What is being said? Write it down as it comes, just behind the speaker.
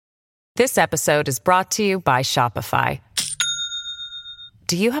This episode is brought to you by Shopify.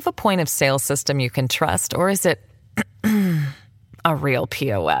 Do you have a point of sale system you can trust, or is it a real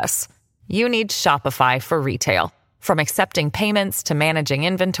POS? You need Shopify for retail. From accepting payments to managing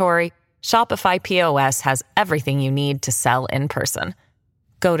inventory, Shopify POS has everything you need to sell in person.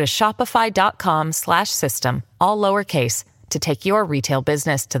 Go to shopify.com/system, all lowercase, to take your retail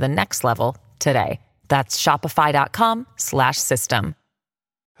business to the next level today. That's shopify.com/system.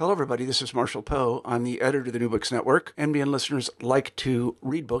 Hello, everybody. This is Marshall Poe. I'm the editor of the New Books Network. NBN listeners like to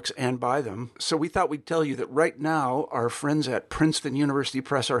read books and buy them. So we thought we'd tell you that right now, our friends at Princeton University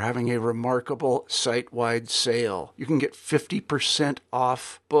Press are having a remarkable site-wide sale. You can get 50%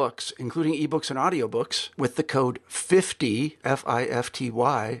 off books, including ebooks and audiobooks, with the code 50,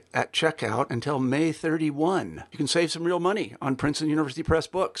 F-I-F-T-Y, at checkout until May 31. You can save some real money on Princeton University Press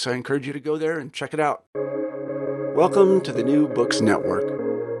books. I encourage you to go there and check it out. Welcome to the New Books Network.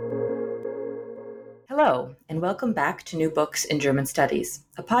 Hello, and welcome back to New Books in German Studies,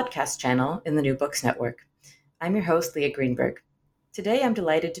 a podcast channel in the New Books Network. I'm your host, Leah Greenberg. Today, I'm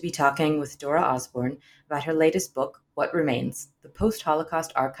delighted to be talking with Dora Osborne about her latest book, What Remains: The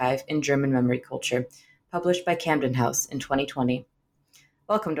Post-Holocaust Archive in German Memory Culture, published by Camden House in 2020.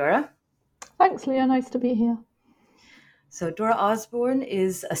 Welcome, Dora. Thanks, Leah. Nice to be here. So Dora Osborne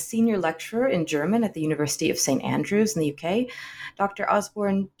is a senior lecturer in German at the University of St. Andrews in the UK. Dr.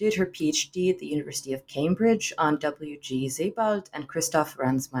 Osborne did her PhD at the University of Cambridge on W.G. Sebald and Christoph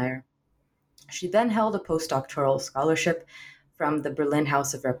Ransmayr. She then held a postdoctoral scholarship from the Berlin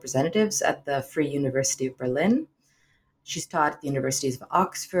House of Representatives at the Free University of Berlin. She's taught at the Universities of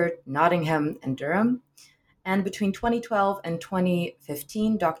Oxford, Nottingham, and Durham. And between 2012 and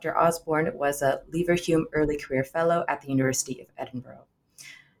 2015, Dr. Osborne was a Leverhulme Early Career Fellow at the University of Edinburgh.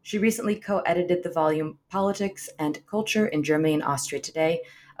 She recently co-edited the volume Politics and Culture in Germany and Austria Today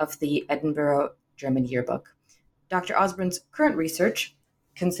of the Edinburgh German Yearbook. Dr. Osborne's current research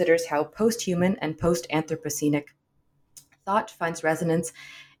considers how post-human and post-Anthropocenic thought finds resonance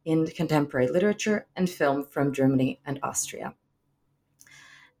in contemporary literature and film from Germany and Austria.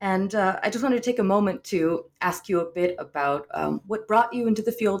 And I just wanted to take a moment to ask you a bit about what brought you into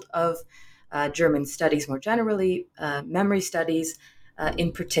the field of German studies more generally, memory studies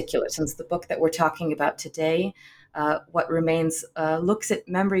in particular, since the book that we're talking about today, What Remains, looks at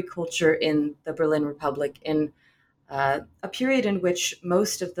memory culture in the Berlin Republic in a period in which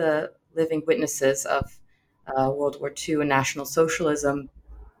most of the living witnesses of World War II and National Socialism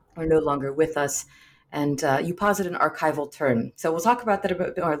are no longer with us. And you posit an archival turn. So we'll talk about that a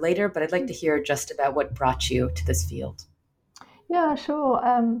bit more later, but I'd like to hear just about what brought you to this field. Yeah, sure.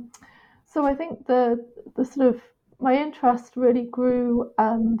 So I think the sort of my interest really grew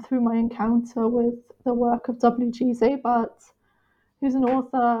through my encounter with the work of W.G. Sebald, who's an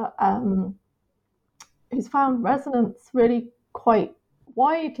author who's found resonance really quite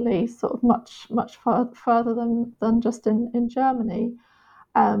widely, sort of much further than just in Germany.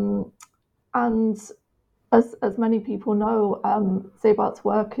 And as many people know, Sebald's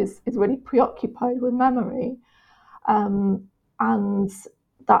work is really preoccupied with memory. And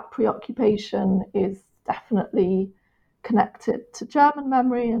that preoccupation is definitely connected to German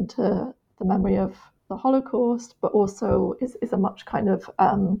memory and to the memory of the Holocaust, but also is a much kind of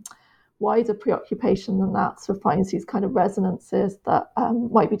wider preoccupation than that. So finds these kind of resonances that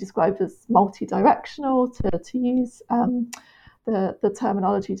might be described as multi-directional, to use the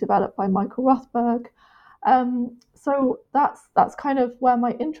terminology developed by Michael Rothberg. So that's kind of where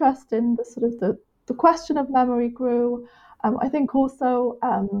my interest in the sort of the question of memory grew. I think also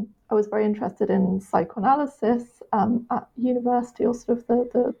I was very interested in psychoanalysis at university, or sort of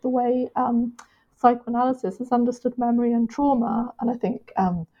the way psychoanalysis has understood memory and trauma. And I think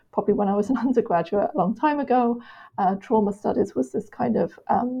probably when I was an undergraduate a long time ago, trauma studies was this kind of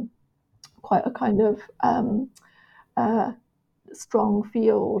quite a kind of strong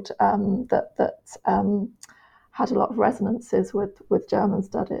field that had a lot of resonances with German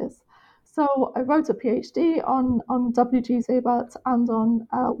studies. So I wrote a PhD on W.G. Sebald and on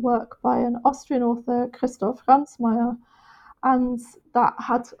work by an Austrian author, Christoph Ransmayr, and that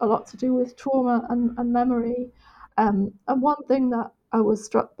had a lot to do with trauma and memory. And one thing that I was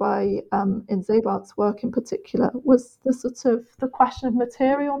struck by in Sebald's work in particular was the question of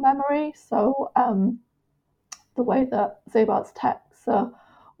material memory. So the way that Sebald's texts are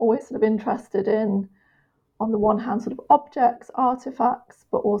always sort of interested in, on the one hand, sort of objects, artifacts,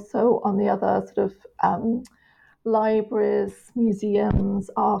 but also on the other, sort of libraries, museums,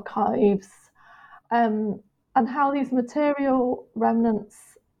 archives, and how these material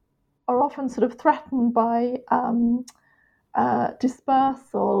remnants are often sort of threatened by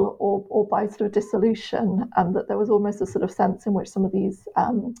dispersal or by sort of dissolution, that there was almost a sort of sense in which some of these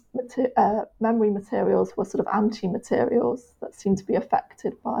memory materials were sort of anti-materials that seemed to be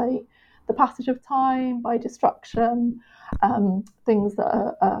affected by the passage of time, by destruction, things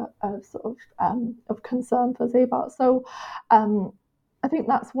that are sort of concern for Sebald. So I think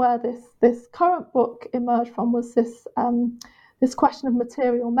that's where this current book emerged from, was this question of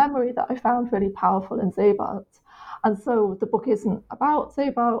material memory that I found really powerful in Sebald. And so the book isn't about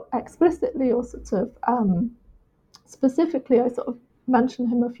Sebald explicitly or sort of specifically. I sort of mentioned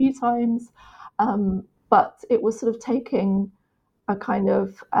him a few times, but it was sort of taking a kind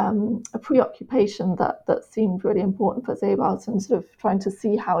of a preoccupation that seemed really important for Sebald, and sort of trying to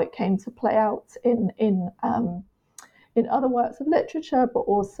see how it came to play out in other works of literature, but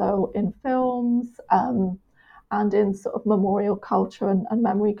also in films, and in sort of memorial culture and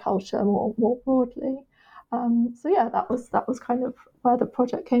memory culture more broadly. So yeah, that was kind of where the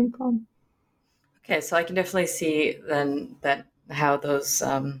project came from. Okay, so I can definitely see then that how those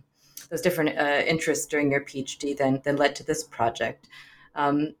different interests during your PhD then led to this project,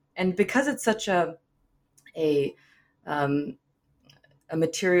 and because it's such a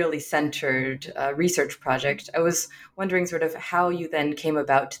materially centered research project, I was wondering sort of how you then came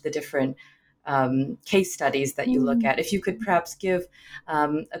about to the different case studies that you look at. If you could perhaps give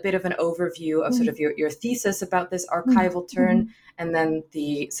a bit of an overview of sort of your thesis about this archival turn, and then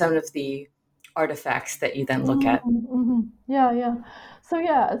some of the artifacts that you then look at. Yeah. So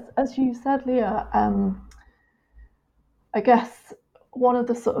yeah, as you said, Leah, I guess one of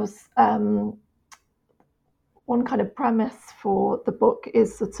the sort of one kind of premise for the book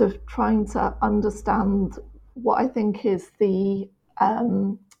is sort of trying to understand what I think is the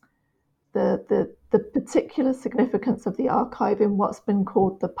particular significance of the archive in what's been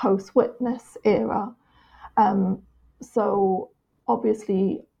called the post-witness era. So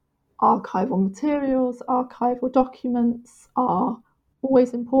obviously, archival materials, archival documents are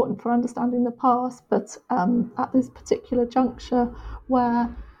always important for understanding the past, but at this particular juncture, where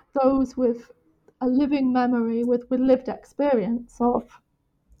those with a living memory, with lived experience of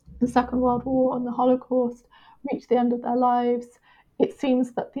the Second World War and the Holocaust reach the end of their lives, it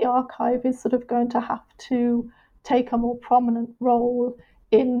seems that the archive is sort of going to have to take a more prominent role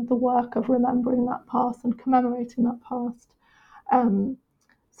in the work of remembering that past and commemorating that past.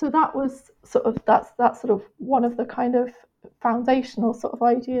 So that was sort of that's sort of one of the kind of foundational sort of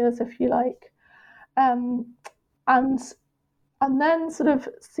ideas, if you like, and then sort of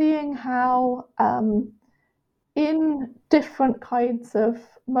seeing how in different kinds of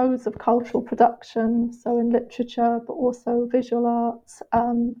modes of cultural production, so in literature, but also visual arts,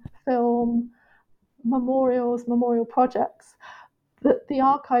 film, memorial projects, that the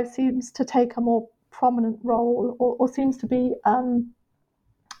archive seems to take a more prominent role, or seems to be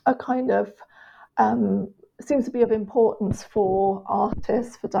a kind of seems to be of importance for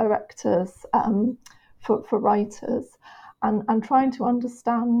artists, for directors, for writers, and trying to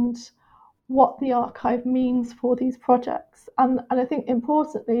understand what the archive means for these projects. And I think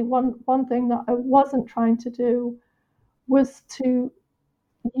importantly, one thing that I wasn't trying to do was to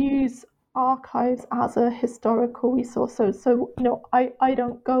use archives as a historical resource. So I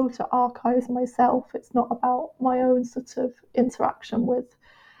don't go to archives myself. It's not about my own sort of interaction with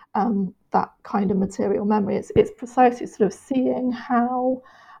that kind of material memory. It's precisely sort of seeing how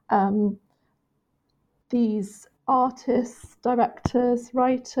these artists, directors,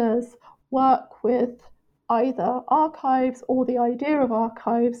 writers work with either archives or the idea of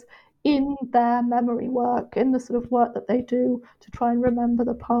archives in their memory work, in the sort of work that they do to try and remember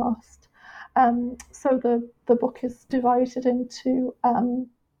the past. So the book is divided into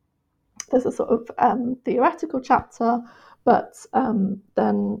there's a sort of theoretical chapter, but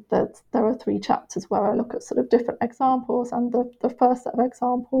then there are 3 chapters where I look at sort of different examples, and the first set of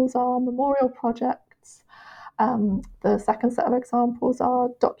examples are memorial projects. The second set of examples are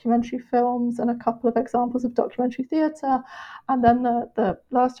documentary films and a couple of examples of documentary theatre, and then the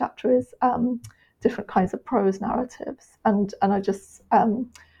last chapter is different kinds of prose narratives. And I just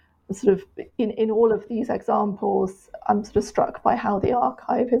sort of in all of these examples, I'm sort of struck by how the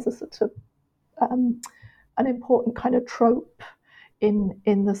archive is a sort of an important kind of trope in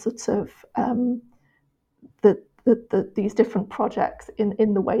the sort of these different projects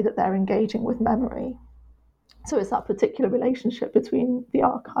in the way that they're engaging with memory. So it's that particular relationship between the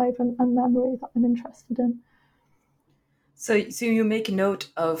archive and memory that I'm interested in. So you make note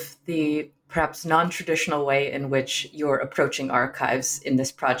of the perhaps non-traditional way in which you're approaching archives in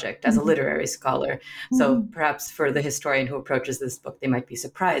this project as a literary scholar. So perhaps for the historian who approaches this book, they might be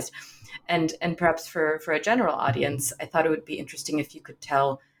surprised. And perhaps for a general audience, I thought it would be interesting if you could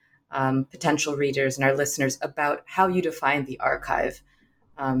tell potential readers and our listeners about how you define the archive,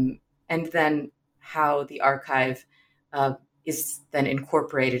 and then how the archive is then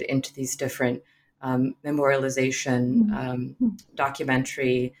incorporated into these different memorialization,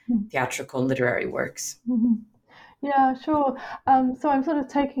 documentary, theatrical, and literary works. Yeah, sure. So I'm sort of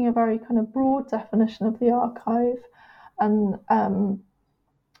taking a very kind of broad definition of the archive, and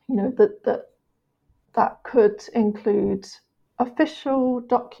that could include official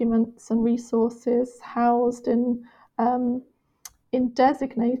documents and resources housed in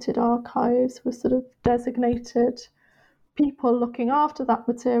designated archives with sort of designated people looking after that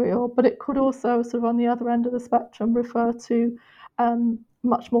material, but it could also sort of on the other end of the spectrum refer to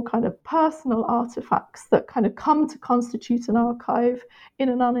much more kind of personal artifacts that kind of come to constitute an archive in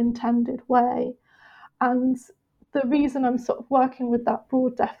an unintended way. And the reason I'm sort of working with that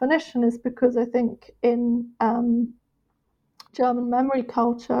broad definition is because I think in German memory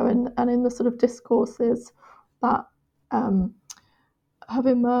culture and in the sort of discourses that have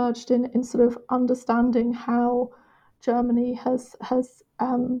emerged in sort of understanding how Germany has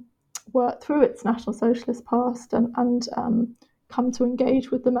worked through its National Socialist past and come to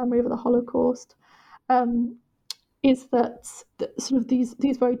engage with the memory of the Holocaust, is that sort of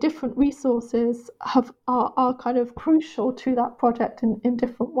these very different resources are kind of crucial to that project in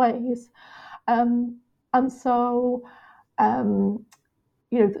different ways, and so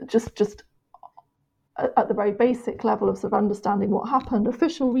just at the very basic level of sort of understanding what happened,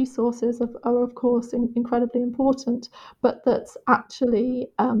 official resources are of course incredibly important, but that actually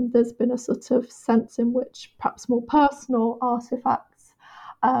there's been a sort of sense in which perhaps more personal artifacts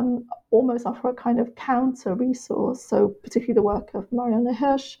almost offer a kind of counter resource. So particularly the work of Marianne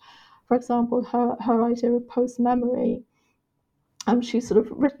Hirsch, for example, her idea of post-memory. She's sort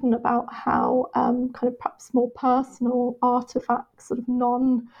of written about how kind of perhaps more personal artifacts, sort of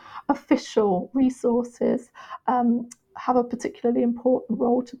non-official resources, have a particularly important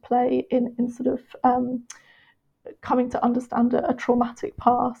role to play in sort of coming to understand a traumatic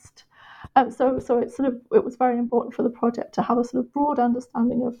past. So it was very important for the project to have a sort of broad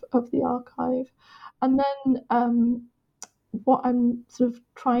understanding of the archive. And then what I'm sort of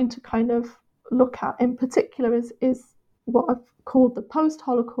trying to kind of look at in particular is what I've called the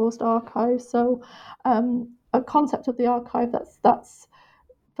post-Holocaust archive. So a concept of the archive that's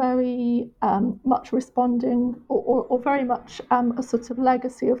very much responding or very much a sort of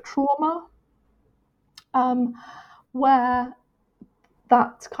legacy of trauma, where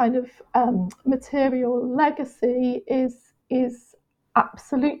that kind of material legacy is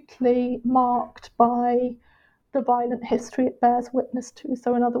absolutely marked by the violent history it bears witness to.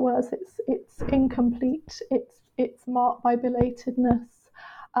 So in other words, it's incomplete, it's marked by belatedness,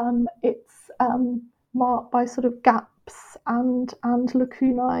 it's marked by sort of gaps and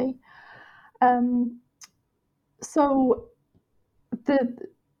lacunae. So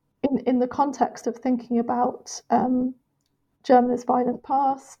in the context of thinking about Germany's violent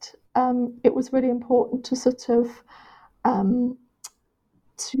past, it was really important to sort of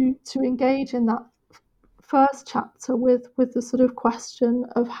to engage in that first chapter with the sort of question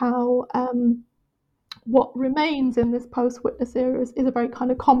of how what remains in this post-witness era is a very kind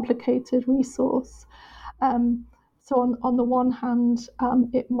of complicated resource. So on the one hand,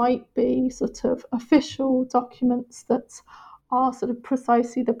 it might be sort of official documents that are sort of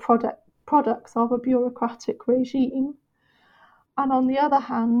precisely the products of a bureaucratic regime. And on the other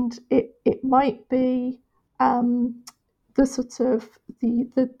hand, it might be the sort of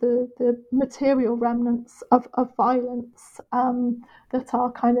the material remnants of violence that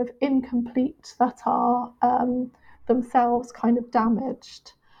are kind of incomplete, that are themselves kind of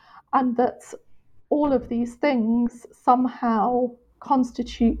damaged, and that all of these things somehow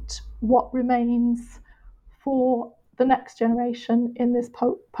constitute what remains for the next generation in this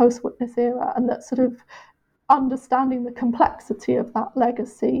post-witness era, and that sort of understanding the complexity of that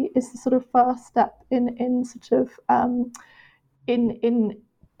legacy is the sort of first step in sort of in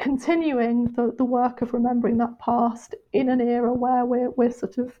continuing the work of remembering that past in an era where we're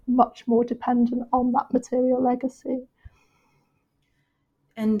sort of much more dependent on that material legacy.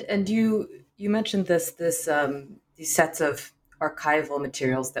 And you mentioned these sets of archival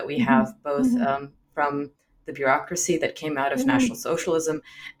materials that we have, both from the bureaucracy that came out of National Socialism,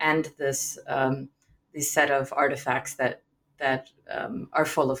 and this set of artifacts that are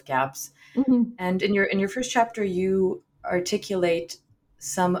full of gaps. And in your first chapter, you articulate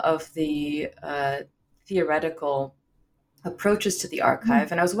some of the theoretical approaches to the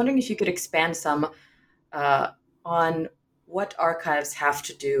archive. And I was wondering if you could expand some on what archives have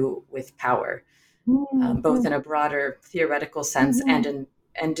to do with power, both in a broader theoretical sense and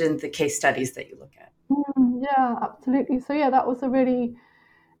in the case studies that you look at. Yeah, absolutely. So yeah, that was a really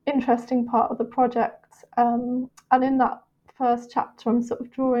interesting part of the project. And in that first chapter, I'm sort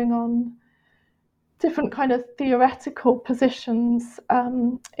of drawing on different kind of theoretical positions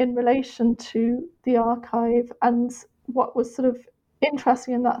in relation to the archive. And what was sort of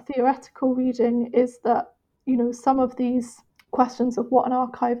interesting in that theoretical reading is that, you know, some of these questions of what an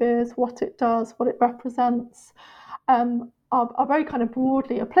archive is, what it does, what it represents, are very kind of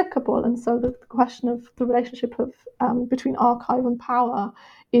broadly applicable. And so the question of the relationship of between archive and power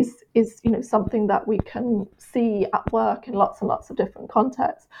is you know, something that we can see at work in lots and lots of different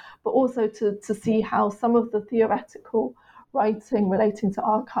contexts, but also to see how some of the theoretical writing relating to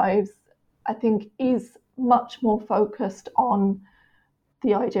archives, I think, is much more focused on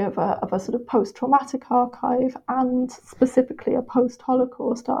the idea of a sort of post-traumatic archive and specifically a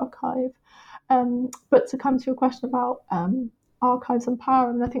post-Holocaust archive. But to come to your question about archives and power,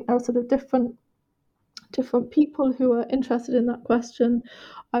 I mean, I think there are sort of different people who are interested in that question.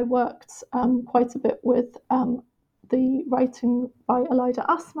 I worked quite a bit with the writing by Alida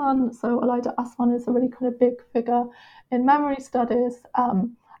Assmann. So Alida Assmann is a really kind of big figure in memory studies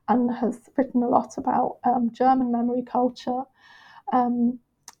and has written a lot about German memory culture.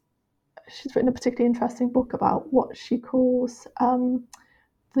 She's written a particularly interesting book about what she calls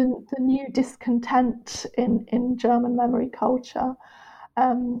the new discontent in German memory culture.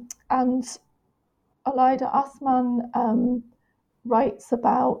 And Alida Assmann writes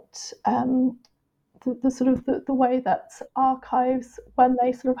about the sort of the way that archives, when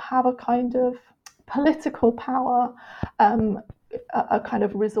they sort of have a kind of political power, a kind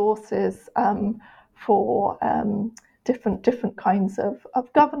of resources for different kinds of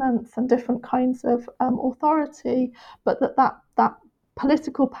governance and different kinds of authority, but that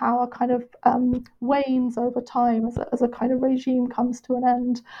political power kind of wanes over time as a kind of regime comes to an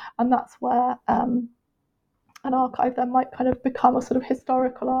end, and that's where an archive then might kind of become a sort of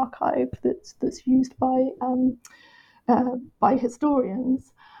historical archive that's used by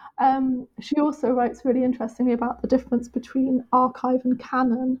historians. She also writes really interestingly about the difference between archive and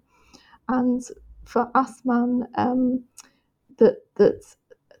canon, and for Assmann, that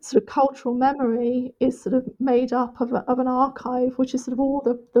sort of cultural memory is sort of made up of an archive, which is sort of all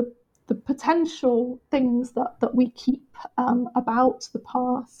the potential things that we keep about the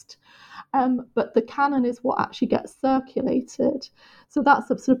past. But the canon is what actually gets circulated. So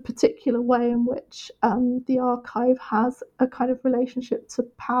that's a sort of particular way in which the archive has a kind of relationship to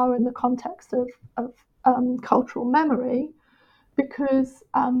power in the context of cultural memory, because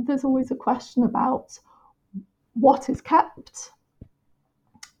there's always a question about what is kept,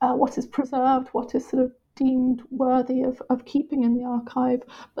 what is preserved, what is sort of deemed worthy of keeping in the archive,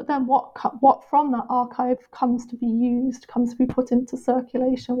 but then what from that archive comes to be used, comes to be put into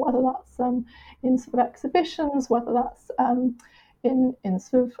circulation, whether that's in sort of exhibitions, whether that's in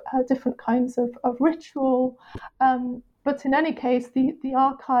sort of different kinds of ritual. But in any case, the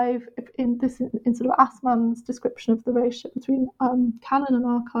archive, in sort of Assmann's description of the relationship between canon and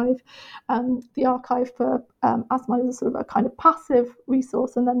archive, the archive for Assmann is a sort of a kind of passive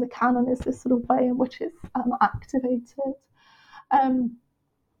resource, and then the canon is this sort of way in which it's activated. And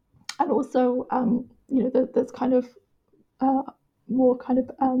also, you know, there's kind of more kind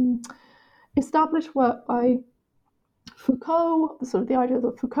of established work by Foucault, sort of the idea of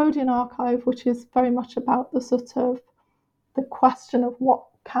the Foucauldian archive, which is very much about the sort of the question of what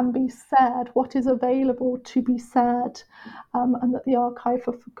can be said, what is available to be said, and that the archive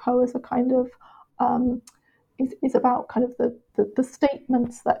for Foucault is a kind of is about kind of the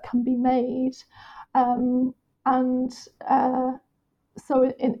statements that can be made, and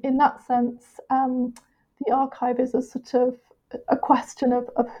so in that sense, the archive is a sort of a question of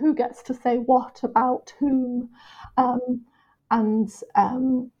who gets to say what about whom, and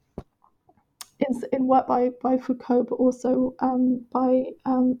in work by Foucault, but also by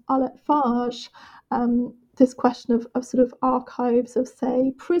Arlette Farge, this question of sort of archives of,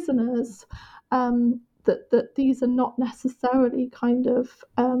 say, prisoners, that these are not necessarily kind of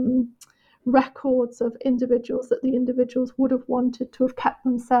records of individuals that the individuals would have wanted to have kept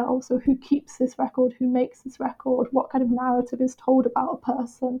themselves. So who keeps this record, who makes this record, what kind of narrative is told about a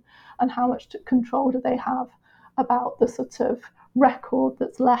person, and how much control do they have about the sort of record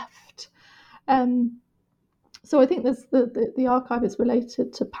that's left. So I think there's the archive is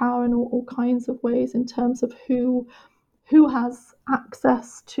related to power in all kinds of ways, in terms of who who has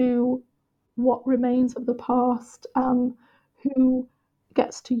access to what remains of the past, who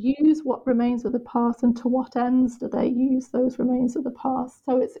gets to use what remains of the past, and to what ends do they use those remains of the past.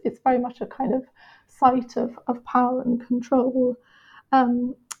 So it's very much a kind of site of power and control.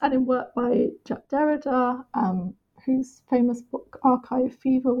 And in work by Jacques Derrida, whose famous book Archive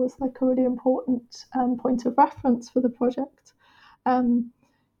Fever was like a really important point of reference for the project,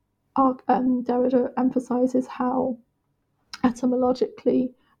 Derrida emphasizes how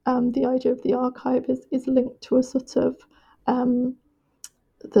etymologically the idea of the archive is linked to a sort of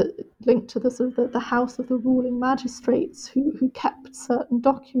the house of the ruling magistrates who kept certain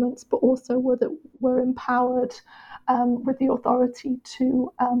documents, but also were empowered with the authority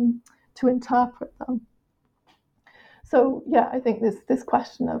to interpret them. So yeah, I think this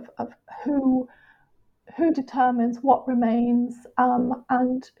question of who determines what remains,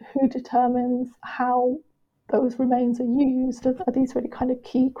 and who determines how those remains are used are these really kind of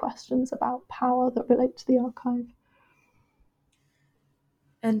key questions about power that relate to the archive.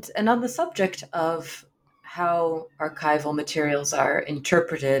 And on the subject of how archival materials are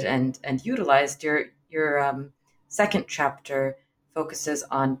interpreted and utilized, your second chapter focuses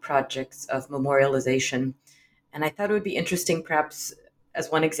on projects of memorialization. And I thought it would be interesting, perhaps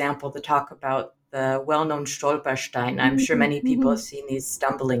as one example, to talk about the well-known Stolperstein. I'm sure many people have seen these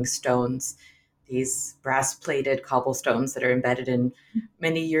stumbling stones, these brass-plated cobblestones that are embedded in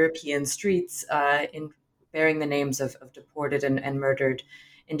many European streets, in bearing the names of deported and murdered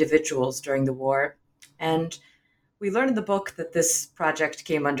individuals during the war. And we learn in the book that this project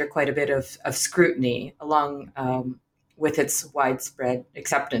came under quite a bit of scrutiny, along with its widespread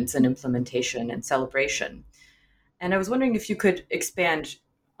acceptance and implementation and celebration. And I was wondering if you could expand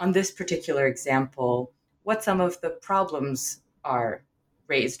on this particular example, what some of the problems are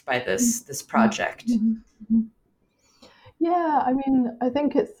raised by this project. Yeah, I mean, I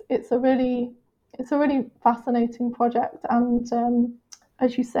think it's a really fascinating project, and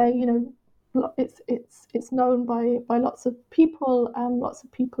as you say, it's known by lots of people. Lots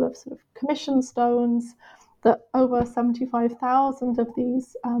of people have sort of commissioned stones. That over 75,000 of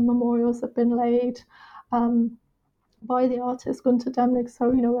these memorials have been laid by the artist Gunter Demnig. So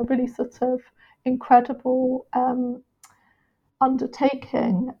a really sort of incredible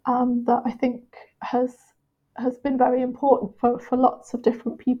undertaking that I think has been very important for lots of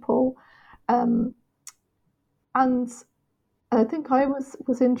different people, and I think I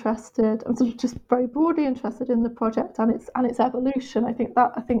was interested. I'm sort of just very broadly interested in the project and its evolution. I think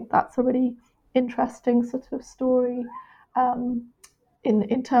that's a really interesting sort of story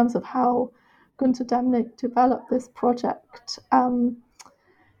in terms of how Gunter Demnig developed this project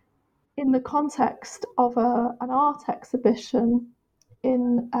in the context of an art exhibition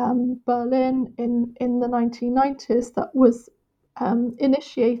in Berlin in the 1990s that was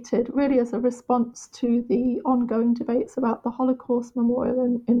initiated really as a response to the ongoing debates about the Holocaust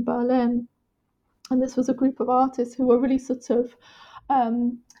Memorial in Berlin. And this was a group of artists who were really sort of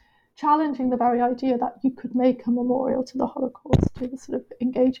challenging the very idea that you could make a memorial to the Holocaust, who were sort of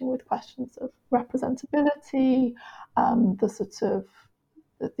engaging with questions of representability,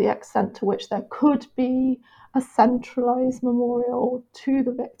 the extent to which there could be a centralized memorial to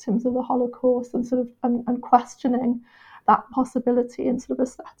the victims of the Holocaust, and sort of and questioning that possibility in sort of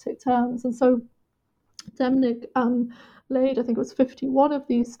aesthetic terms. And so Demnig laid, I think it was 51 of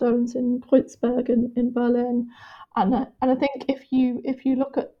these stones in Kreuzberg in Berlin, and I think if you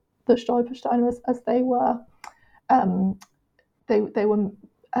look at the Stolpersteine as they were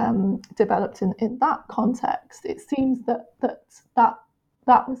developed in that context, it seems that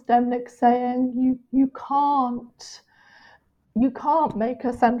was Demnig saying you can't make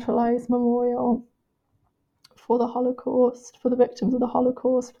a centralized memorial for the Holocaust, for the victims of the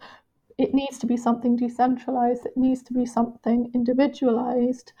Holocaust. It needs to be something decentralized. It needs to be something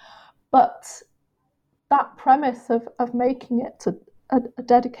individualized. But that premise of making it a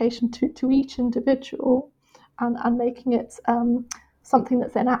dedication to each individual and making it something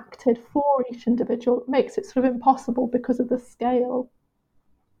that's enacted for each individual makes it sort of impossible because of the scale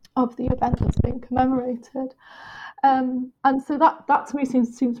of the event that's being commemorated. And so that to me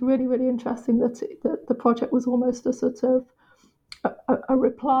seems really, really interesting, that the project was almost a sort of a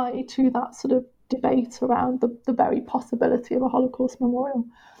reply to that sort of debate around the very possibility of a Holocaust memorial.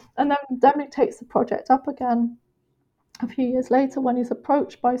 And then Demnig takes the project up again a few years later when he's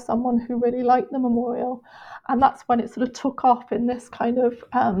approached by someone who really liked the memorial, and that's when it sort of took off in this kind of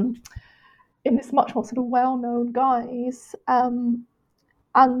in this much more sort of well-known guise.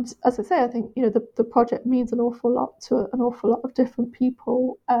 And as I say, I think the project means an awful lot to an awful lot of different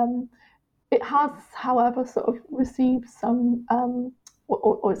people. It has, however, sort of received some,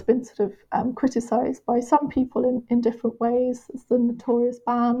 or it's been sort of criticised by some people in different ways, as the notorious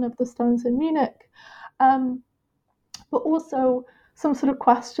ban of the stones in Munich, but also some sort of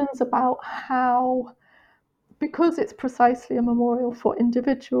questions about how, because it's precisely a memorial for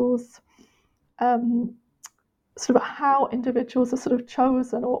individuals, sort of how individuals are sort of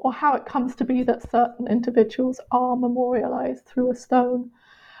chosen, or how it comes to be that certain individuals are memorialised through a stone.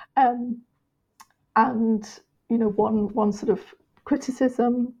 And one sort of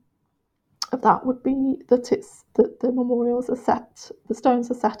criticism of that would be that the memorials are set, the stones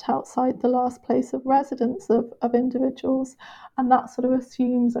are set outside the last place of residence of individuals, and that sort of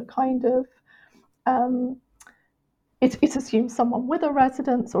assumes a kind of it assumes someone with a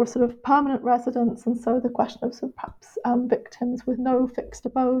residence or a sort of permanent residence, and so the question of sort of perhaps victims with no fixed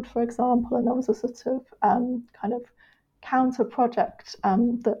abode, for example, and there was a sort of kind of counter project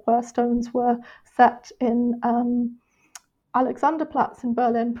where stones were set in Alexanderplatz in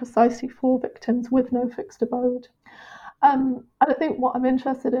Berlin precisely for victims with no fixed abode. And I think what I'm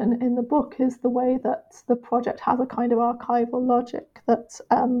interested in the book is the way that the project has a kind of archival logic, that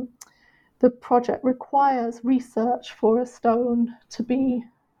the project requires research for a stone to be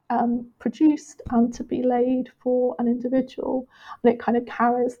produced and to be laid for an individual, and it kind of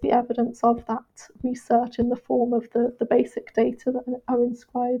carries the evidence of that research in the form of the basic data that are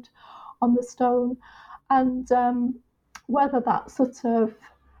inscribed on the stone, and whether that sort of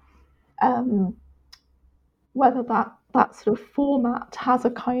format has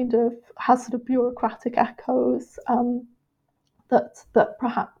sort of bureaucratic echoes that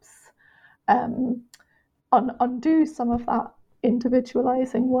perhaps undo some of that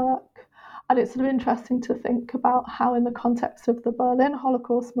individualizing work. And it's sort of interesting to think about how, in the context of the Berlin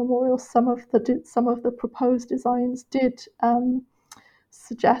Holocaust Memorial, some of the proposed designs did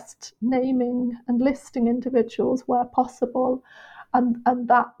suggest naming and listing individuals where possible, and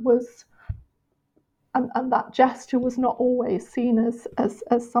that gesture was not always seen as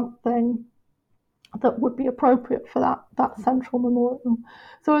something that would be appropriate for that central memorial.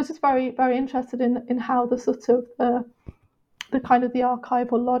 So I was just very, very interested in how the sort of the kind of the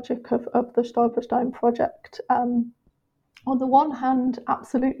archival logic of the Stolperstein project, on the one hand,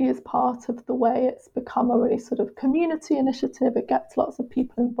 absolutely is part of the way it's become a really sort of community initiative. It gets lots of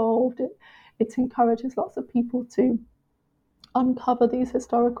people involved. It encourages lots of people to uncover these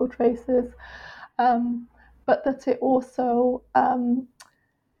historical traces, but that it also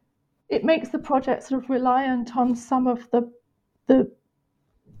it makes the project sort of reliant on some of the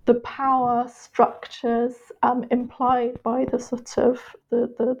power structures implied by the sort of the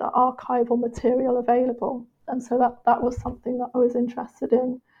archival material available, and so that was something that I was interested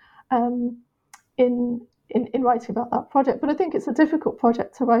in writing about that project. But I think it's a difficult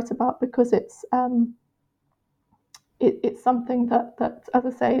project to write about because it's something that, as I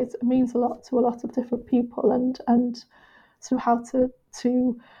say, it means a lot to a lot of different people, and sort of how to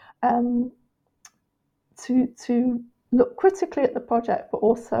look critically at the project, but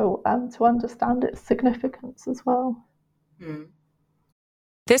also to understand its significance as well. Mm.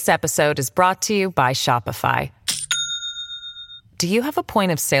 This episode is brought to you by Shopify. Do you have a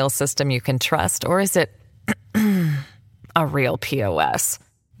point of sale system you can trust, or is it a real POS?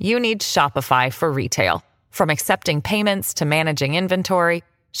 You need Shopify for retail. From accepting payments to managing inventory,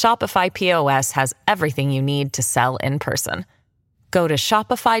 Shopify POS has everything you need to sell in person. Go to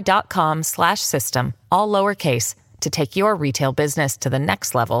shopify.com/system, all lowercase, to take your retail business to the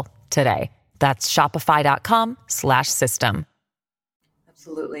next level today. That's shopify.com/system.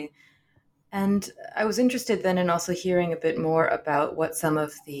 Absolutely. And I was interested then in also hearing a bit more about what some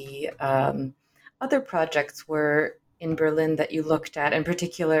of the other projects were in Berlin that you looked at, in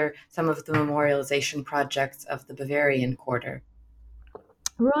particular, some of the memorialization projects of the Bavarian Quarter.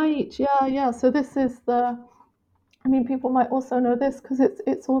 Right, yeah. So this is people might also know this because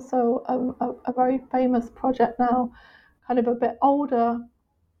it's also a very famous project now, kind of a bit older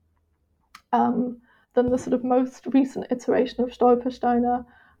than the sort of most recent iteration of Stolpersteiner.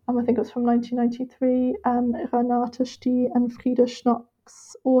 I think it was from 1993. Renate Stie and Friede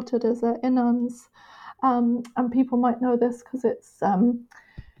Schnock's Orte des Erinnerns, and people might know this because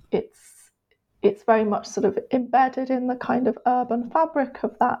it's very much sort of embedded in the kind of urban fabric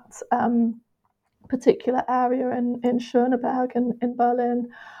of that particular area in Schöneberg in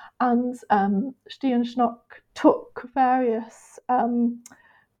Berlin. And Stie and Schnock took various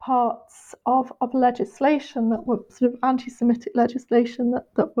parts of legislation that were sort of anti-Semitic legislation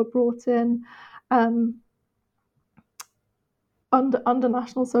that were brought in under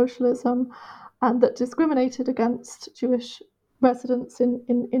National Socialism, and that discriminated against Jewish residents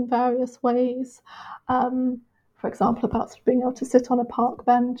in various ways. For example, about sort of being able to sit on a park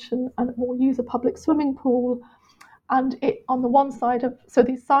bench and or use a public swimming pool. And it on the one side of, so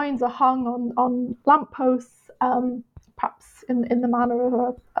these signs are hung on lampposts, perhaps in the manner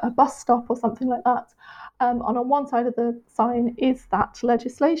of a bus stop or something like that. And on one side of the sign is that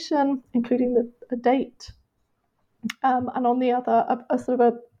legislation, including the date, and on the other a sort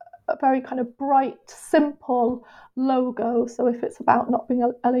of a very kind of bright, simple logo. So if it's about not being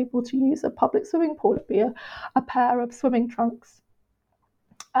able to use a public swimming pool, it'd be a pair of swimming trunks.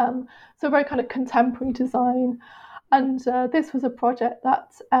 So very kind of contemporary design. And this was a project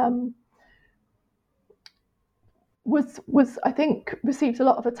that was I think received a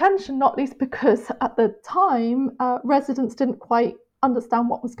lot of attention, not least because at the time residents didn't quite understand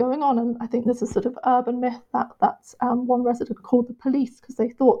what was going on, and I think there's a sort of urban myth that one resident called the police because they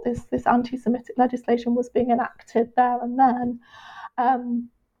thought this anti-Semitic legislation was being enacted there and then.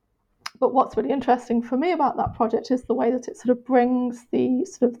 But what's really interesting for me about that project is the way that it sort of brings the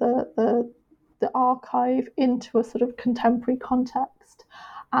sort of the archive into a sort of contemporary context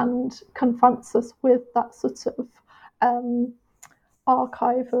and confronts us with that sort of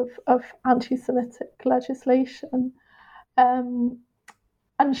archive of anti-Semitic legislation.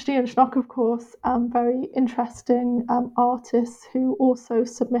 And Stian Schnock, of course, very interesting artists who also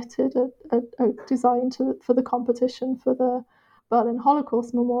submitted a design for the competition for the Berlin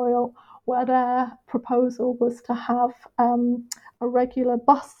Holocaust Memorial, where their proposal was to have a regular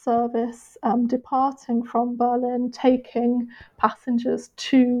bus service departing from Berlin, taking passengers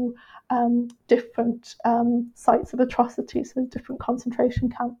to different sites of atrocity, so different concentration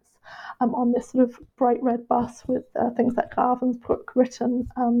camps, on this sort of bright red bus with things like Ravensbrück written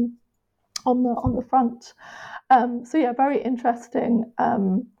on the front. So yeah, very interesting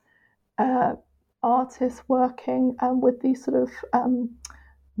artists working with these sort of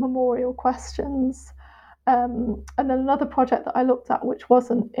memorial questions. And then another project that I looked at, which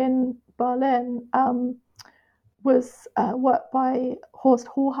wasn't in Berlin, was work by Horst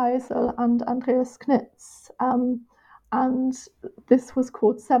Hoheisel and Andreas Knitz. And this was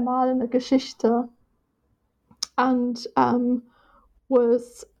called Zermalene Geschichte, and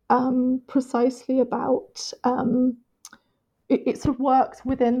was precisely about it sort of worked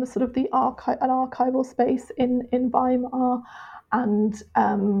within the sort of an archival space in Weimar, and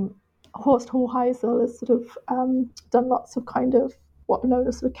Horst Hoheisel has sort of done lots of kind of what are known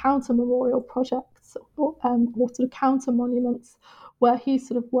as sort of counter memorial projects or sort of counter monuments, where he's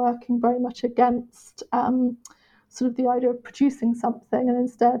sort of working very much against sort of the idea of producing something and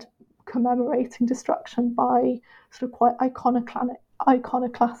instead commemorating destruction by sort of quite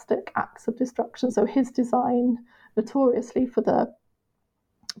iconoclastic acts of destruction. So his design, notoriously for the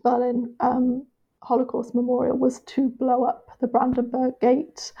Berlin Holocaust Memorial, was to blow up the Brandenburg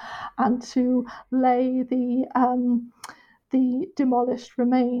Gate and to lay the demolished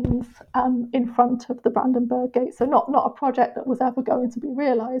remains in front of the Brandenburg Gate. So not a project that was ever going to be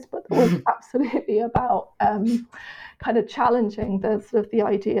realised, but that was absolutely about kind of challenging the sort of the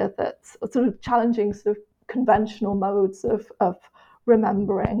idea that sort of challenging sort of conventional modes of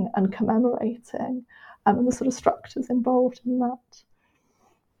remembering and commemorating, and the sort of structures involved in that.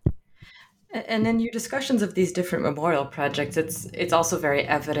 And in your discussions of these different memorial projects, it's also very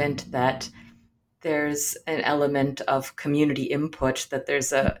evident that there's an element of community input, that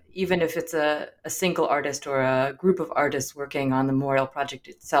there's even if it's a single artist or a group of artists working on the memorial project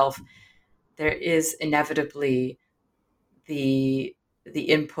itself, there is inevitably the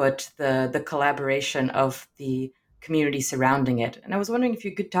input, the collaboration of the community surrounding it. And I was wondering if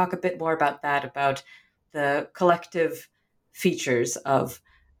you could talk a bit more about that, about the collective features of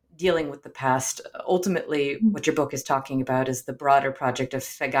dealing with the past. Ultimately, what your book is talking about is the broader project of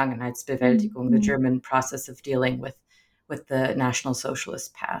Vergangenheitsbewältigung, the German process of dealing with the National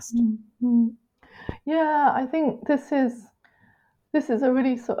Socialist past. Yeah, I think this is a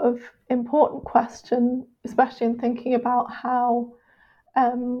really sort of important question, especially in thinking about how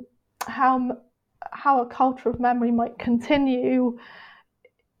a culture of memory might continue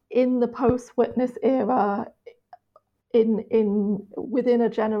in the post-witness era, within a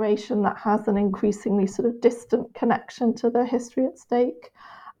generation that has an increasingly sort of distant connection to the history at stake,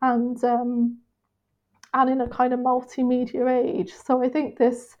 and in a kind of multimedia age. So I think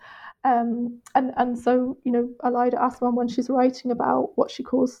this, and so, you know, Aleida Asselmann, when she's writing about what she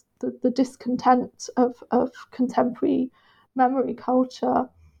calls the discontent of contemporary memory culture,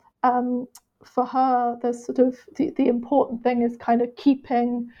 for her, there's sort of the important thing is kind of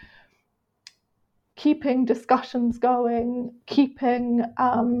keeping discussions going, keeping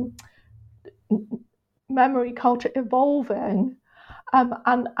memory culture evolving.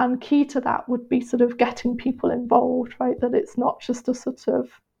 And key to that would be sort of getting people involved, right? That it's not just a sort of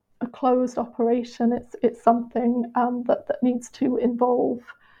a closed operation. It's something that needs to involve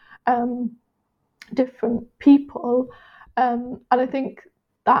different people, and I think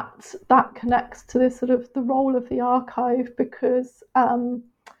that connects to this sort of the role of the archive, because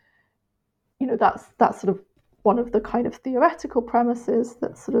that's sort of one of the kind of theoretical premises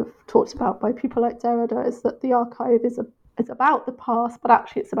that's sort of talked about by people like Derrida, is that the archive is about the past, but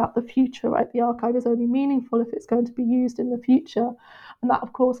actually it's about the future, right? The archive is only meaningful if it's going to be used in the future. And that,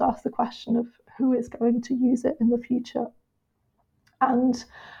 of course, asks the question of who is going to use it in the future. And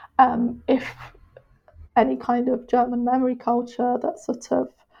if any kind of German memory culture that sort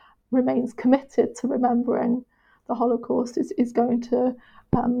of remains committed to remembering the Holocaust is going to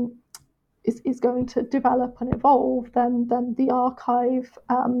develop and evolve, then the archive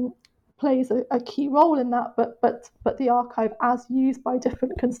plays a key role in that, but the archive, as used by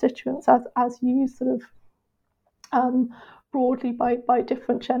different constituents, as used sort of broadly by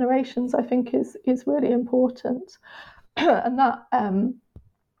different generations, I think is really important. And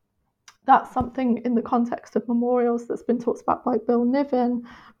that's something in the context of memorials that's been talked about by Bill Niven.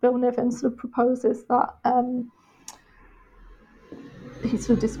 Bill Niven sort of proposes that he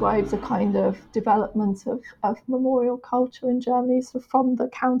sort of describes a kind of development of memorial culture in Germany, sort of from the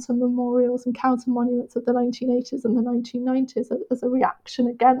counter memorials and counter monuments of the 1980s and the 1990s as a reaction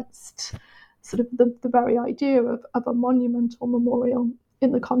against sort of the very idea of a monument or memorial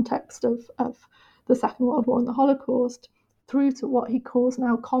in the context of the Second World War and the Holocaust, through to what he calls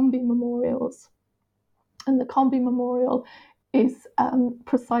now combi memorials. And the combi memorial is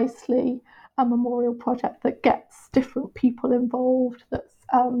precisely a memorial project that gets different people involved, that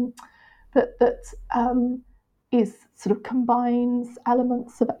is sort of combines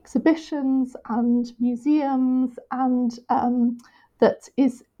elements of exhibitions and museums, and that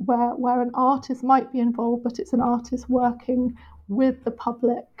is where an artist might be involved, but it's an artist working with the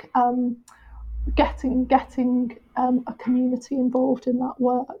public, getting a community involved in that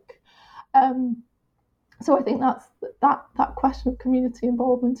work. So I think that question of community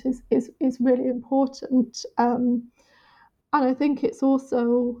involvement is really important, and I think it's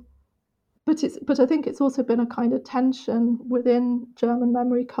also, but I think it's also been a kind of tension within German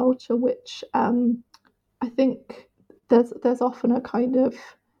memory culture, which I think there's often a kind of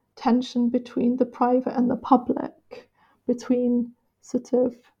tension between the private and the public, between sort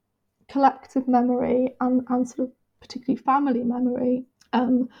of collective memory and sort of particularly family memory,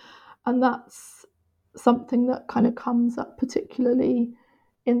 and that's something that kind of comes up particularly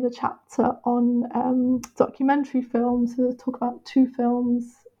in the chapter on documentary films. So I talk about two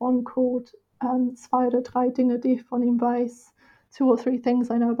films, one called Zwei oder drei Dinge, die ich von ihm weiß, 2 or 3 things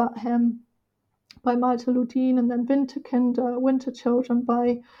I know about him, by Malte Ludin, and then Winterkinder, Winter Children,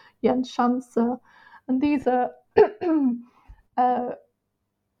 by Jens Schanzer. And these are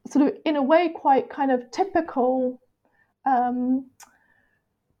sort of, in a way, quite kind of typical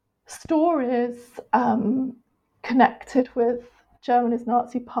stories connected with Germany's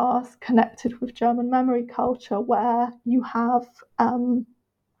Nazi past, connected with German memory culture, where you have,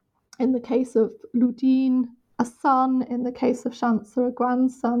 in the case of Ludin, a son, in the case of Schanzer, a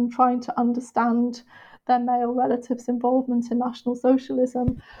grandson, trying to understand their male relatives' involvement in National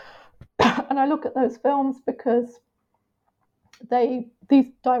Socialism. And I look at those films because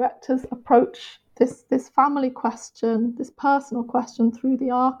these directors approach this family question, this personal question, through the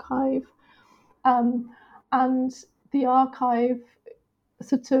archive, and the archive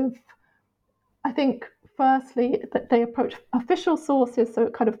sort of, I think, firstly, that they approach official sources, so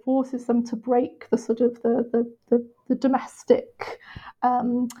it kind of forces them to break the sort of the domestic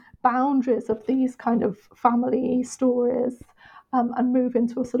boundaries of these kind of family stories, and move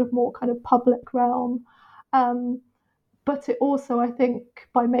into a sort of more kind of public realm. But it also, I think,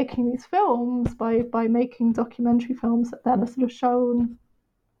 by making these films, by making documentary films that then are sort of shown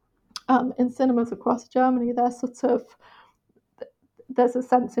in cinemas across Germany, there's a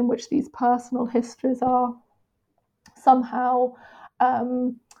sense in which these personal histories are somehow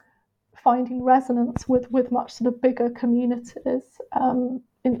finding resonance with much sort of bigger communities,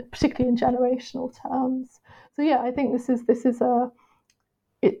 particularly in generational terms. So yeah, I think this is a.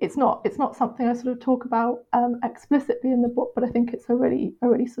 It's not something I sort of talk about explicitly in the book, but I think it's a really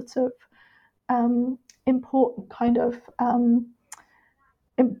sort of important kind of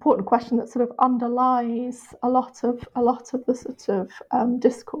important question that sort of underlies a lot of the sort of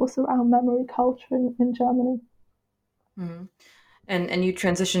discourse around memory culture in Germany. Mm-hmm. And you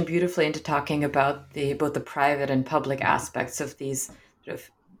transition beautifully into talking about both the private and public aspects of these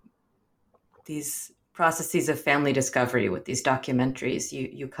processes of family discovery with these documentaries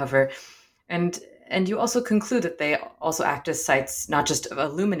you cover. And you also conclude that they also act as sites not just of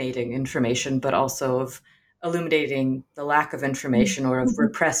illuminating information, but also of illuminating the lack of information or of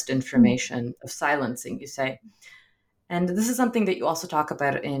repressed information, of silencing, you say. And this is something that you also talk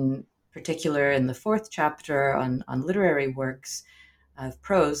about in particular in the fourth chapter on literary works of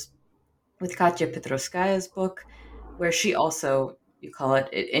prose with Katya Petrovskaya's book, where she also, you call it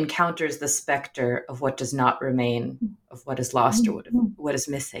encounters the specter of what does not remain, of what is lost or what is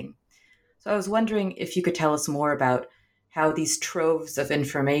missing. So I was wondering if you could tell us more about how these troves of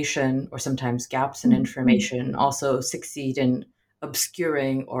information, or sometimes gaps in information, also succeed in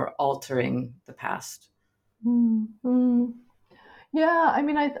obscuring or altering the past. Yeah, I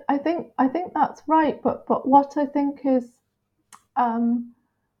mean, I think that's right. But what I think is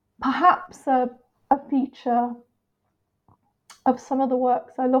perhaps a feature of some of the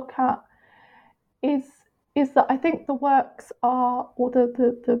works I look at is that I think the works are, or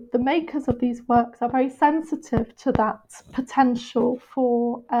the makers of these works are very sensitive to that potential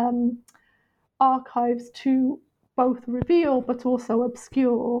for archives to both reveal but also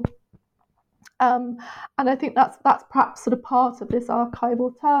obscure. And I think that's perhaps sort of part of this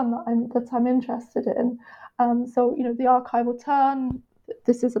archival turn that I'm interested in. So the archival turn.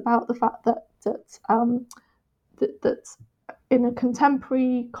 This is about the fact that in a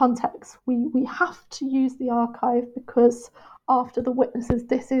contemporary context, we have to use the archive because after the witnesses,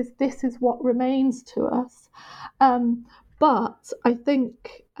 this is what remains to us. But I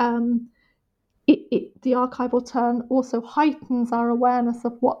think the archival turn also heightens our awareness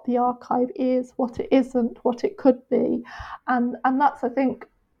of what the archive is, what it isn't, what it could be, and that's, I think,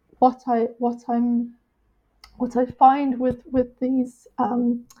 what I find with these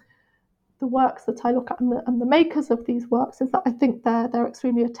the works that I look at and the makers of these works is that I think they're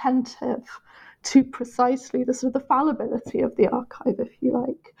extremely attentive to precisely the sort of the fallibility of the archive, if you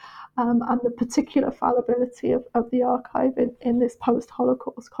like, and the particular fallibility of the archive in this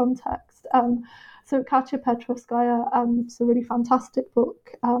post-Holocaust context. So Katya Petrovskaya, it's a really fantastic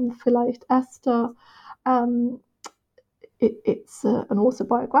book, Vielleicht Esther. It's an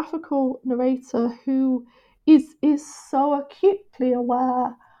autobiographical narrator who is so acutely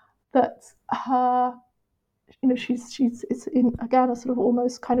aware that her, it's in, again, a sort of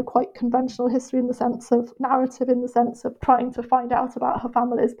almost kind of quite conventional history in the sense of narrative, in the sense of trying to find out about her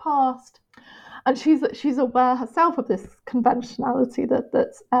family's past, and she's aware herself of this conventionality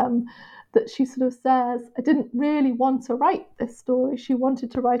that she sort of says, I didn't really want to write this story. She wanted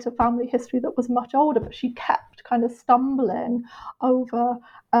to write a family history that was much older, but she kept kind of stumbling over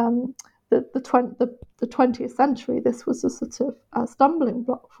the 20th century. This was a sort of a stumbling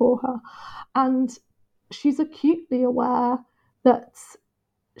block for her, and she's acutely aware that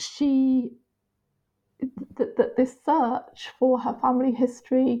that this search for her family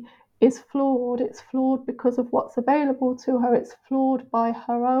history is flawed. It's flawed because of what's available to her. It's flawed by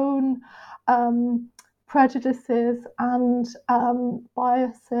her own prejudices and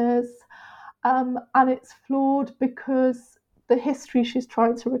biases, and it's flawed because the history she's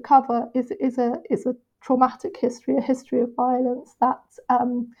trying to recover is a traumatic history, a history of violence that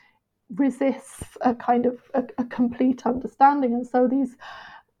resists a kind of a complete understanding. And so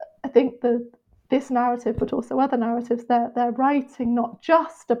I think this narrative, but also other narratives, they're writing not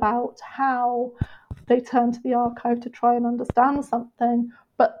just about how they turn to the archive to try and understand something,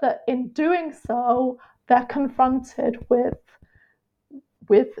 but that in doing so, they're confronted with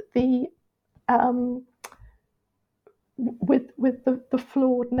the the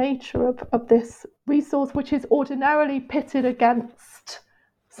flawed nature of this resource, which is ordinarily pitted against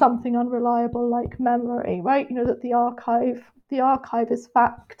something unreliable like memory, right? That the archive is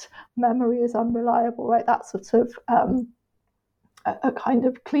fact, memory is unreliable, right? That's sort of a kind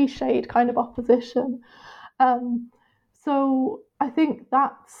of cliched kind of opposition. So I think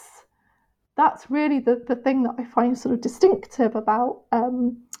that's really the thing that I find sort of distinctive about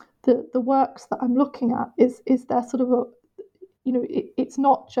the works that I'm looking at is there sort of it's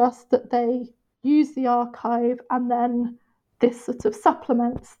not just that they use the archive and then this sort of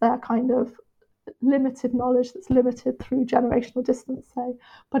supplements their kind of limited knowledge that's limited through generational distance, say,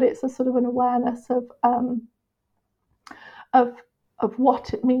 but it's a sort of an awareness of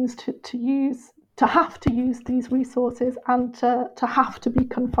what it means to have to use these resources and to have to be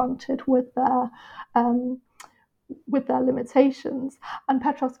confronted with their limitations. And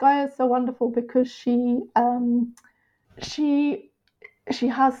Petrovskaya is so wonderful because she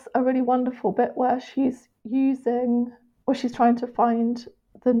has a really wonderful bit where she's trying to find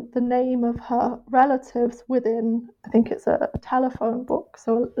the name of her relatives within, I think it's a telephone book.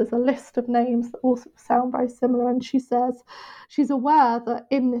 So there's a list of names that all sound very similar. And she says she's aware that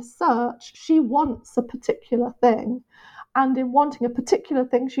in this search, she wants a particular thing. And in wanting a particular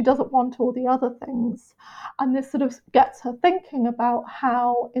thing, she doesn't want all the other things. And this sort of gets her thinking about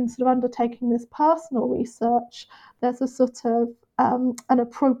how, in sort of undertaking this personal research, there's a sort of an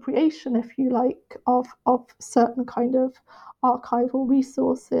appropriation, if you like, of certain kind of archival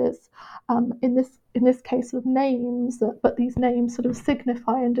resources, in this case of names, but these names sort of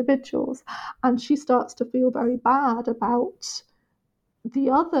signify individuals. And she starts to feel very bad about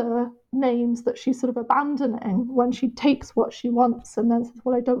the other names that she's sort of abandoning when she takes what she wants and then says,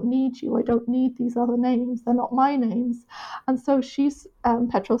 well, I don't need you, I don't need these other names, they're not my names. And so she's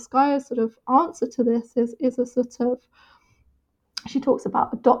Petrovskaya's sort of answer to this is a sort of, she talks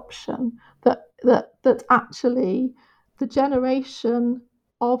about adoption, that actually the generation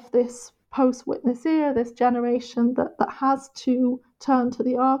of this post-Witness era, this generation that has to turn to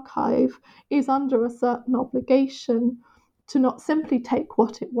the archive, is under a certain obligation to not simply take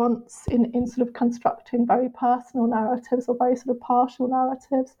what it wants in sort of constructing very personal narratives or very sort of partial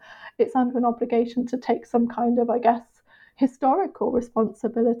narratives. It's under an obligation to take some kind of, I guess, historical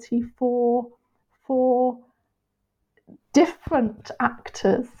responsibility for different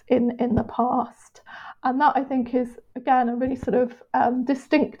actors in the past. And that, I think, is, again, a really sort of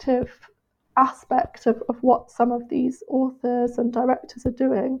distinctive aspect of what some of these authors and directors are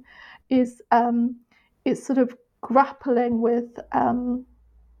doing, is sort of grappling with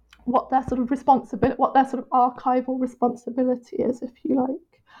what their sort of responsibility, what their sort of archival responsibility is, if you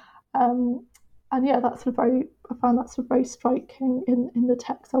like. And yeah, that's sort of I found that sort of very striking in the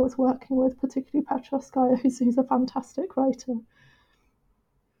text I was working with, particularly Petrovskaya, who's a fantastic writer.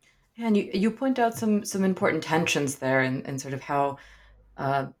 And you point out some important tensions there, and sort of how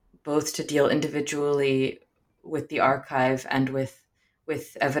both to deal individually with the archive and with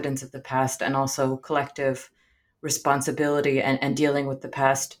evidence of the past, and also collective responsibility and dealing with the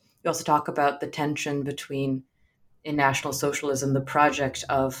past. You also talk about the tension between, in National Socialism, the project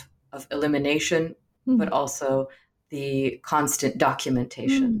of elimination, but also the constant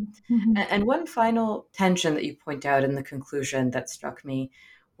documentation. And one final tension that you point out in the conclusion that struck me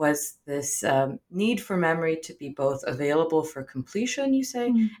was this need for memory to be both available for completion, you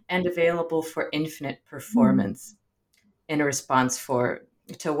say, and available for infinite performance in a response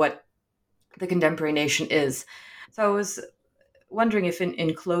to what the contemporary nation is. So I was wondering if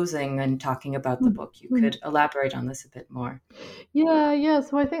in closing and talking about the book, you could elaborate on this a bit more. Yeah.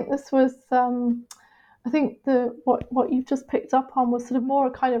 So I think this was, I think what you've just picked up on was sort of more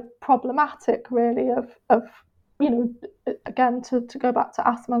a kind of problematic, really, of again, to go back to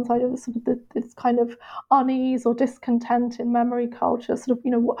Assmann's idea of sort of this kind of unease or discontent in memory culture, sort of,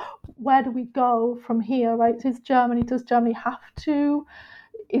 where do we go from here, right? Does Germany have to,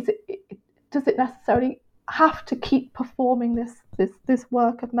 does it necessarily have to keep performing this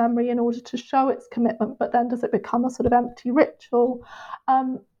work of memory in order to show its commitment, but then does it become a sort of empty ritual?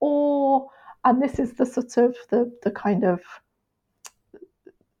 And this is the sort of the kind of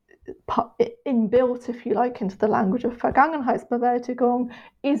inbuilt, if you like, into the language of Vergangenheitsbewältigung.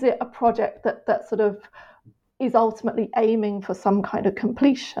 Is it a project that sort of is ultimately aiming for some kind of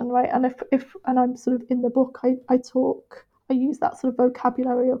completion, right? And if I'm sort of in the book, I use that sort of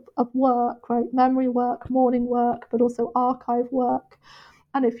vocabulary of work, right? Memory work, mourning work, but also archive work.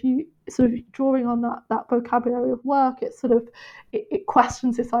 And if you sort of drawing on that vocabulary of work, it sort of it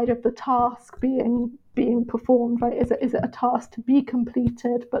questions this idea of the task being performed, right? Is it a task to be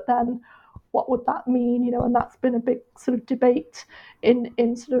completed? But then what would that mean? And that's been a big sort of debate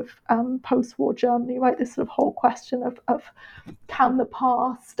in sort of post-war Germany, right? This sort of whole question of can the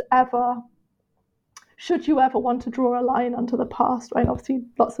past ever, should you ever want to draw a line under the past, right? Obviously,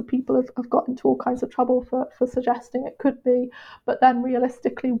 lots of people have got into all kinds of trouble for suggesting it could be. But then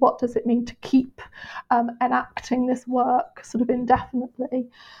realistically, what does it mean to keep enacting this work sort of indefinitely?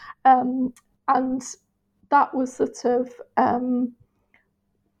 And that was sort of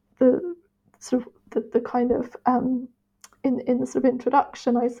the kind of in the sort of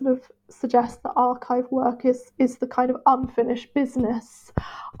introduction, I sort of suggest that archive work is the kind of unfinished business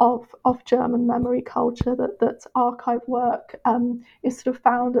of German memory culture. That archive work is sort of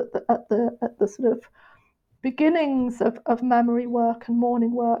found at the sort of beginnings of memory work and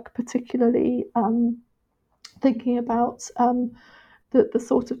mourning work, particularly thinking about the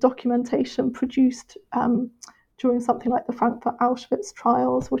sort of documentation produced during something like the Frankfurt Auschwitz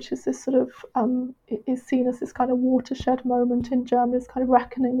trials, which is this sort of is seen as this kind of watershed moment in Germany's kind of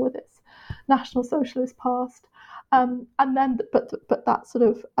reckoning with its National Socialist past. And then, but that sort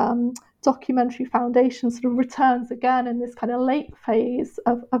of documentary foundation sort of returns again in this kind of late phase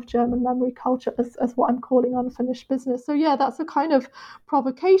of German memory culture as what I'm calling unfinished business. So yeah, that's a kind of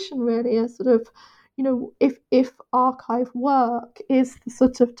provocation, really, a sort of, if archive work is the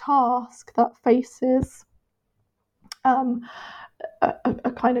sort of task that faces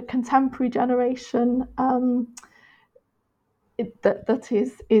a kind of contemporary generation that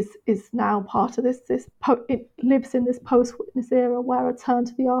is now part of this. It lives in this post-witness era where a turn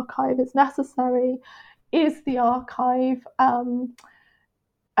to the archive is necessary. Is the archive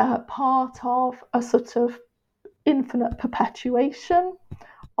part of a sort of infinite perpetuation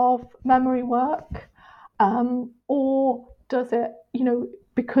of memory work, or does it,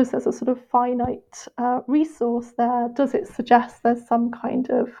 because there's a sort of finite resource there, does it suggest there's some kind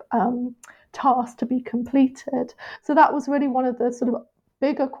of task to be completed? So that was really one of the sort of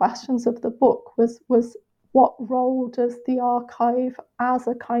bigger questions of the book, was what role does the archive as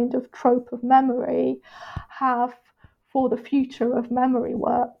a kind of trope of memory have for the future of memory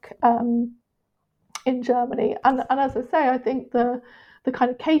work in Germany? And as I say, I think the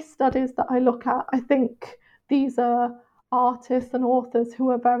kind of case studies that I look at, I think these are artists and authors who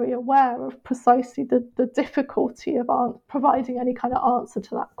are very aware of precisely the difficulty of providing any kind of answer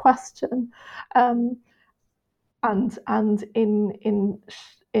to that question, and in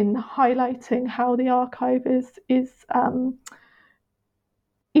highlighting how the archive is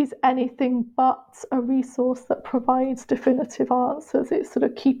anything but a resource that provides definitive answers. It's sort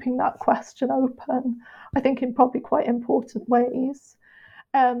of keeping that question open, I think, in probably quite important ways.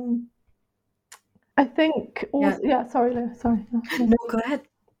 I think also, sorry. No, go ahead.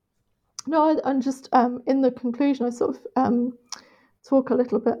 No, and just in the conclusion, I sort of talk a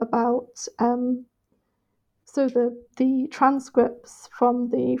little bit about so the transcripts from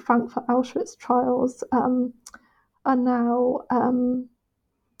the Frankfurt Auschwitz trials are now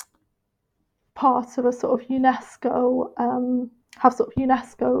part of a sort of UNESCO, have sort of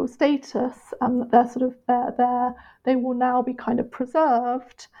UNESCO status, and they're sort of they will now be kind of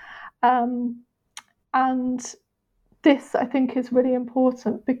preserved. And this, I think, is really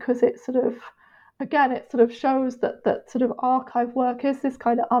important because it sort of, again, it sort of shows that sort of archive work is this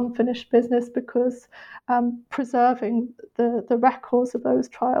kind of unfinished business, because preserving the records of those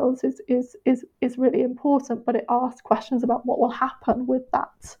trials is really important. But it asks questions about what will happen with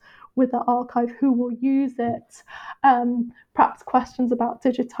the archive, who will use it, perhaps questions about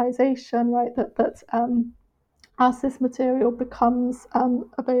digitization, right? That as this material becomes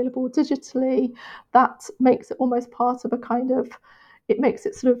available digitally, that makes it almost part of a kind of, it makes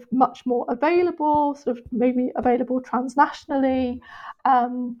it sort of much more available, sort of maybe available transnationally.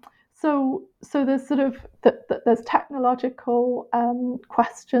 So there's sort of there's technological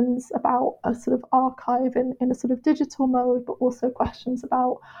questions about a sort of archive in a sort of digital mode, but also questions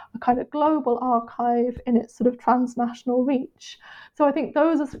about a kind of global archive in its sort of transnational reach. So I think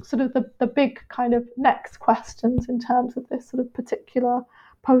those are sort of the big kind of next questions in terms of this sort of particular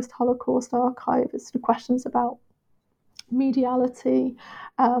post-Holocaust archive, is sort of questions about mediality,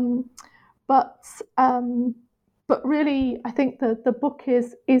 but really, I think the book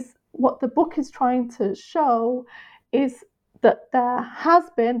is what the book is trying to show is that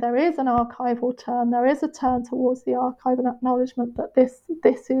there is an archival turn, there is a turn towards the archive, and acknowledgement that this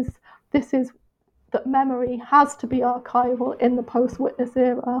is that memory has to be archival in the post-witness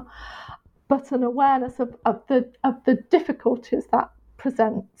era, but an awareness of the difficulties that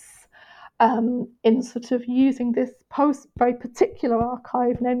presents in sort of using this very particular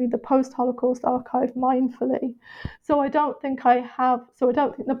archive, namely the post-Holocaust archive, mindfully. So I don't think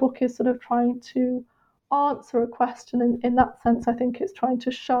the book is sort of trying to answer a question in that sense. I think it's trying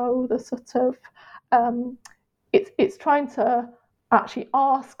to show the sort of it's trying to actually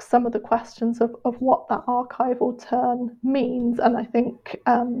ask some of the questions of what that archival turn means, and I think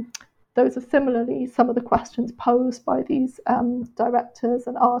those are similarly some of the questions posed by these directors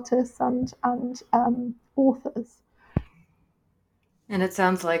and artists and authors. And it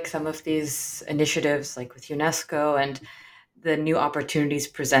sounds like some of these initiatives, like with UNESCO and the new opportunities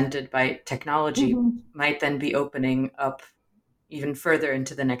presented by technology, might then be opening up even further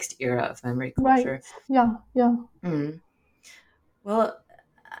into the next era of memory culture. Right. Yeah. Mm. Well,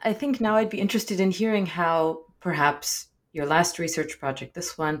 I think now I'd be interested in hearing how perhaps your last research project,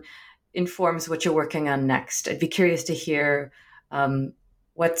 this one, informs what you're working on next. I'd be curious to hear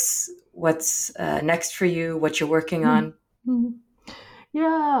what's next for you, what you're working on. Mm-hmm.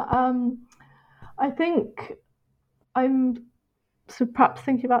 Yeah, I think I'm sort of perhaps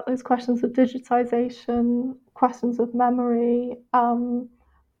thinking about those questions of digitization, questions of memory. I'm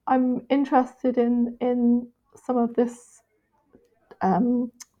interested in some of this,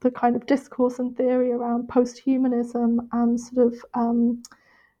 the kind of discourse and theory around post-humanism and sort of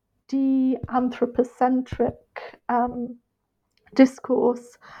de-anthropocentric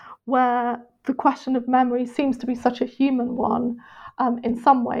discourse, where the question of memory seems to be such a human one in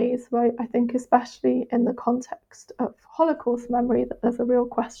some ways, right? I think especially in the context of Holocaust memory, that there's a real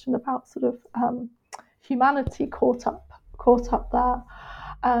question about sort of humanity caught up there.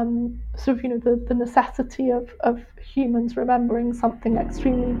 Sort of, the necessity of humans remembering something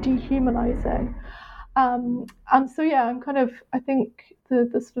extremely dehumanizing. And so, yeah, I think the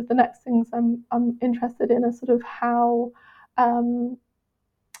sort of the next things I'm interested in are sort of how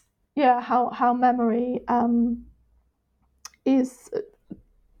memory is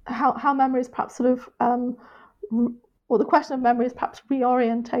how memory is perhaps sort of or the question of memory is perhaps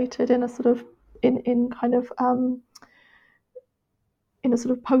reorientated in a sort of in a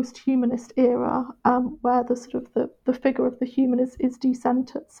sort of post-humanist era, where the sort of the figure of the human is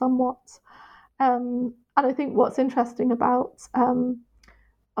decentered somewhat. And I think what's interesting about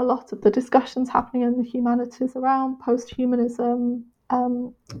a lot of the discussions happening in the humanities around post-humanism,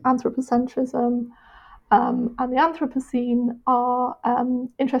 anthropocentrism, and the Anthropocene are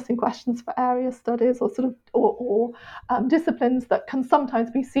interesting questions for area studies, or sort of or disciplines that can sometimes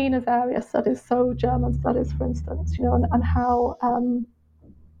be seen as area studies. So German studies, for instance, and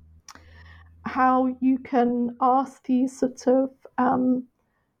how you can ask these sorts of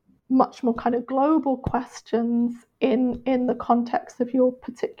much more kind of global questions in the context of your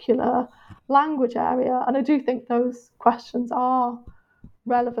particular language area. And I do think those questions are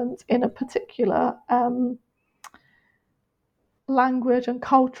relevant in a particular language and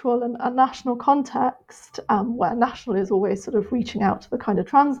cultural and national context, where national is always sort of reaching out to the kind of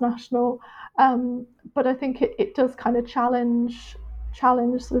transnational. But I think it does kind of challenge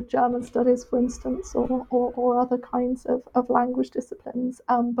sort of German studies, for instance, or other kinds of language disciplines.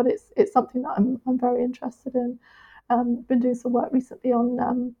 But it's something that I'm very interested in. Been doing some work recently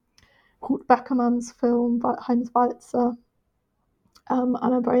on Ruth Beckermann's film Heimswalzer, and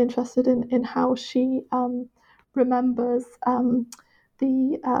I'm very interested in how she remembers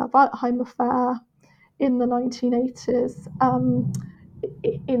the Waldheim affair in the 1980s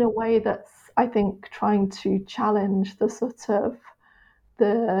in a way that's, I think, trying to challenge the sort of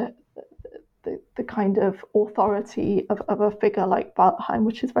the kind of authority of a figure like Waldheim,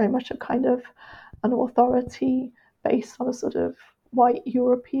 which is very much a kind of an authority based on a sort of white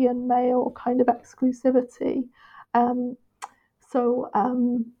European male kind of exclusivity. So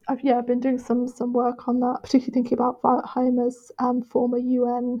I've been doing some work on that, particularly thinking about Waldheim as former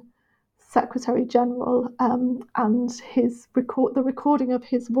UN Secretary General, and the recording of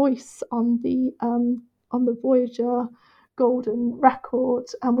his voice on the Voyager Golden Record,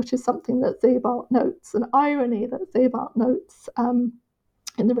 which is something that Sebald notes, an irony that Sebald notes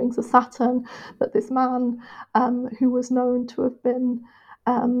in The Rings of Saturn, that this man who was known to have been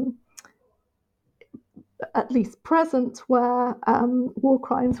at least present where war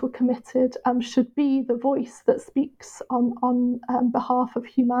crimes were committed, should be the voice that speaks on behalf of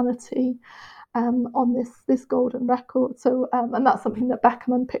humanity on this golden record. So, and that's something that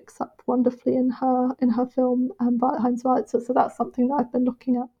Beckermann picks up wonderfully in her film Heimswalzer. So that's something that I've been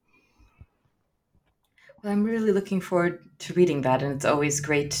looking at. Well, I'm really looking forward to reading that, and it's always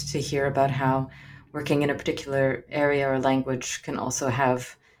great to hear about how working in a particular area or language can also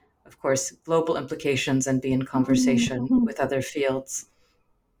have, of course, global implications and be in conversation with other fields.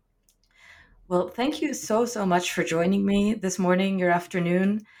 Well, thank you so much for joining me this morning, your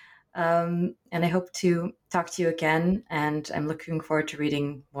afternoon. And I hope to talk to you again. And I'm looking forward to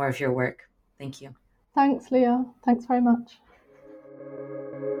reading more of your work. Thank you. Thanks, Leah. Thanks very much.